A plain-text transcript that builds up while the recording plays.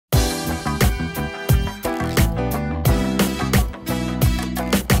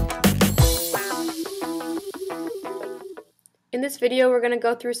In this video, we're going to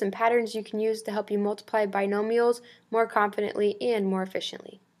go through some patterns you can use to help you multiply binomials more confidently and more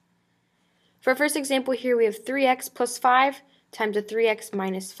efficiently. For our first example here, we have 3x plus 5 times a 3x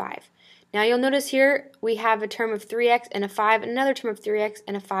minus 5. Now you'll notice here we have a term of 3x and a 5, and another term of 3x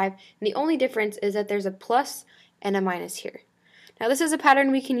and a 5, and the only difference is that there's a plus and a minus here. Now this is a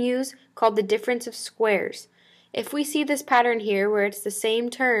pattern we can use called the difference of squares. If we see this pattern here where it's the same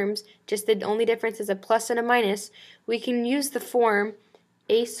terms, just the only difference is a plus and a minus, we can use the form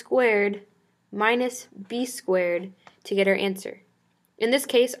a squared minus b squared to get our answer. In this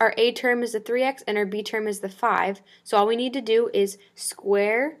case, our a term is the 3x and our b term is the 5, so all we need to do is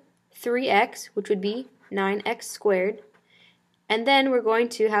square 3x, which would be 9x squared, and then we're going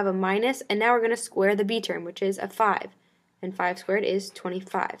to have a minus, and now we're going to square the b term, which is a 5, and 5 squared is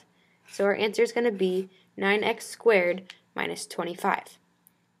 25. So our answer is going to be 9x squared minus 25.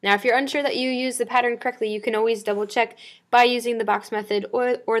 Now if you're unsure that you use the pattern correctly, you can always double check by using the box method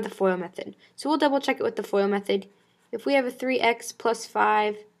or the FOIL method. So we'll double check it with the FOIL method. If we have a 3x plus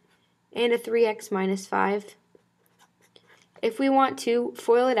 5 and a 3x minus 5, if we want to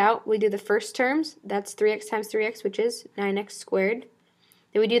FOIL it out, we do the first terms, that's 3x times 3x, which is 9x squared.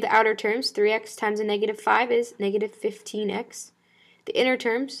 Then we do the outer terms, 3x times a negative 5 is negative 15x. The inner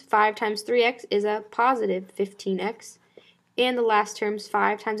terms, 5 times 3x is a positive 15x. And the last terms,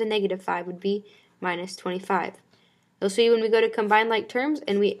 5 times a negative 5 would be minus 25. You'll see when we go to combine like terms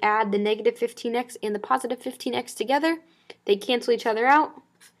and we add the negative 15x and the positive 15x together, they cancel each other out.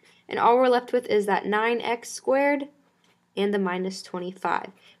 And all we're left with is that 9x squared and the minus 25,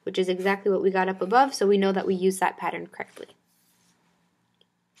 which is exactly what we got up above, so we know that we used that pattern correctly.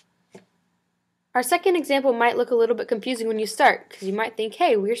 Our second example might look a little bit confusing when you start, because you might think,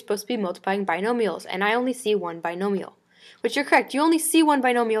 hey, we're supposed to be multiplying binomials, and I only see one binomial. Which you're correct, you only see one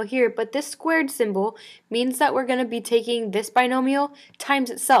binomial here, but this squared symbol means that we're going to be taking this binomial times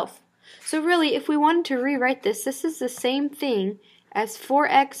itself. So really, if we wanted to rewrite this, this is the same thing as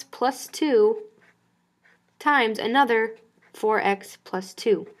 4x plus 2 times another 4x plus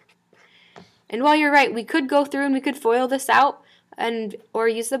 2. And while you're right, we could go through and we could FOIL this out, or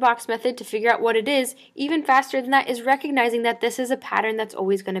use the box method to figure out what it is. Even faster than that is recognizing that this is a pattern that's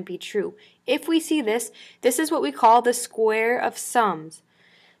always going to be true. If we see this, this is what we call the square of sums.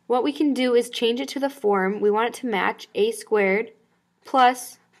 What we can do is change it to the form. We want it to match a squared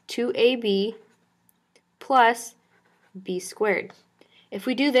plus 2ab plus b squared. If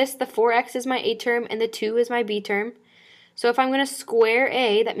we do this, the 4x is my a term and the 2 is my b term. So if I'm going to square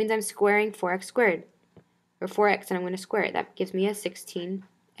a, that means I'm squaring 4x squared. Or 4x, and I'm going to square it. That gives me a 16x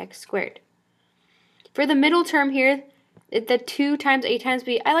squared. For the middle term here, the 2 times a times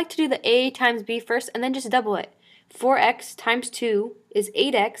b, I like to do the a times b first and then just double it. 4x times 2 is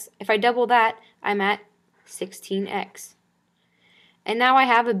 8x. If I double that, I'm at 16x. And now I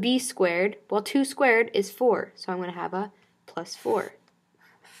have a b squared. Well, 2 squared is 4, so I'm going to have a plus 4.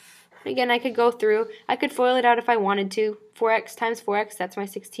 Again, I could go through, I could FOIL it out if I wanted to. 4x times 4x, that's my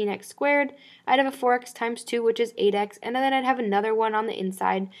 16x squared. I'd have a 4x times 2, which is 8x, and then I'd have another one on the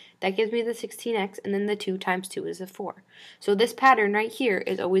inside. That gives me the 16x, and then the 2 times 2 is a 4. So this pattern right here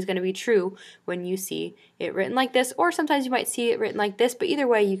is always going to be true when you see it written like this, or sometimes you might see it written like this, but either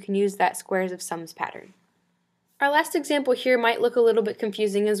way you can use that squares of sums pattern. Our last example here might look a little bit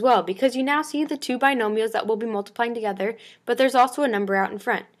confusing as well, because you now see the two binomials that we'll be multiplying together, but there's also a number out in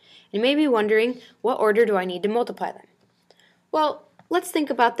front. You may be wondering, what order do I need to multiply them? Well, let's think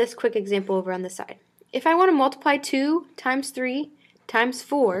about this quick example over on the side. If I want to multiply 2 times 3 times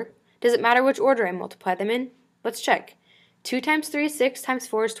 4, does it matter which order I multiply them in? Let's check. 2 times 3 is 6, times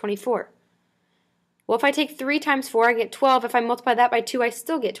 4 is 24. Well, if I take 3 times 4, I get 12. If I multiply that by 2, I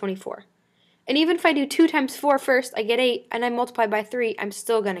still get 24. And even if I do 2 times 4 first, I get 8, and I multiply by 3, I'm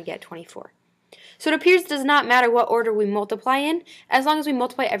still going to get 24. So it appears it does not matter what order we multiply in, as long as we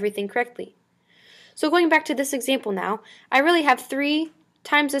multiply everything correctly. So going back to this example now, I really have 3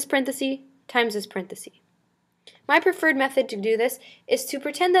 times this parenthesis times this parenthesis. My preferred method to do this is to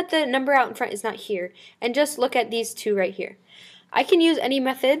pretend that the number out in front is not here, and just look at these two right here. I can use any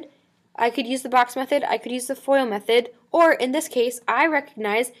method. I could use the box method, I could use the FOIL method, or in this case, I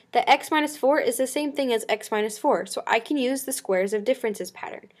recognize that x minus 4 is the same thing as x minus 4, so I can use the squares of differences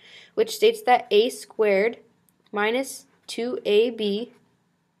pattern, which states that a squared minus 2ab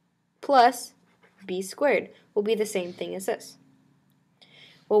plus b squared will be the same thing as this.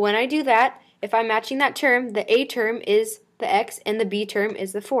 Well, when I do that, if I'm matching that term, the a term is the x and the b term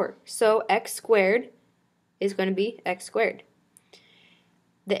is the 4, so x squared is going to be x squared.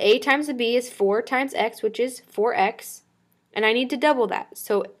 The a times the b is 4 times x, which is 4x, and I need to double that,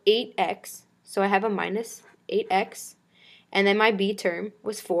 so 8x, so I have a minus 8x, And then my b term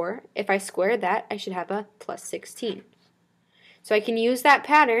was 4. If I square that, I should have a plus 16. So I can use that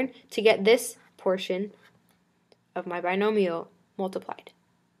pattern to get this portion of my binomial multiplied.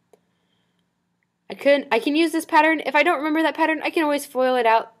 I can use this pattern. If I don't remember that pattern, I can always FOIL it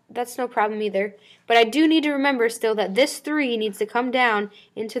out. That's no problem either. But I do need to remember still that this 3 needs to come down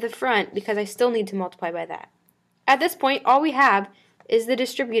into the front because I still need to multiply by that. At this point, all we have is the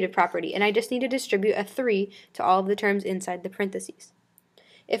distributive property, and I just need to distribute a 3 to all of the terms inside the parentheses.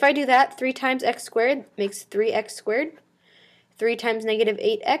 If I do that, 3 times x squared makes 3x squared. 3 times negative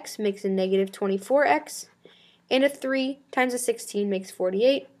 8x makes a negative 24x. And a 3 times a 16 makes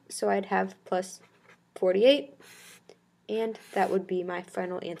 48, so I'd have plus 48. And that would be my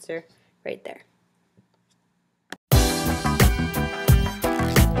final answer right there.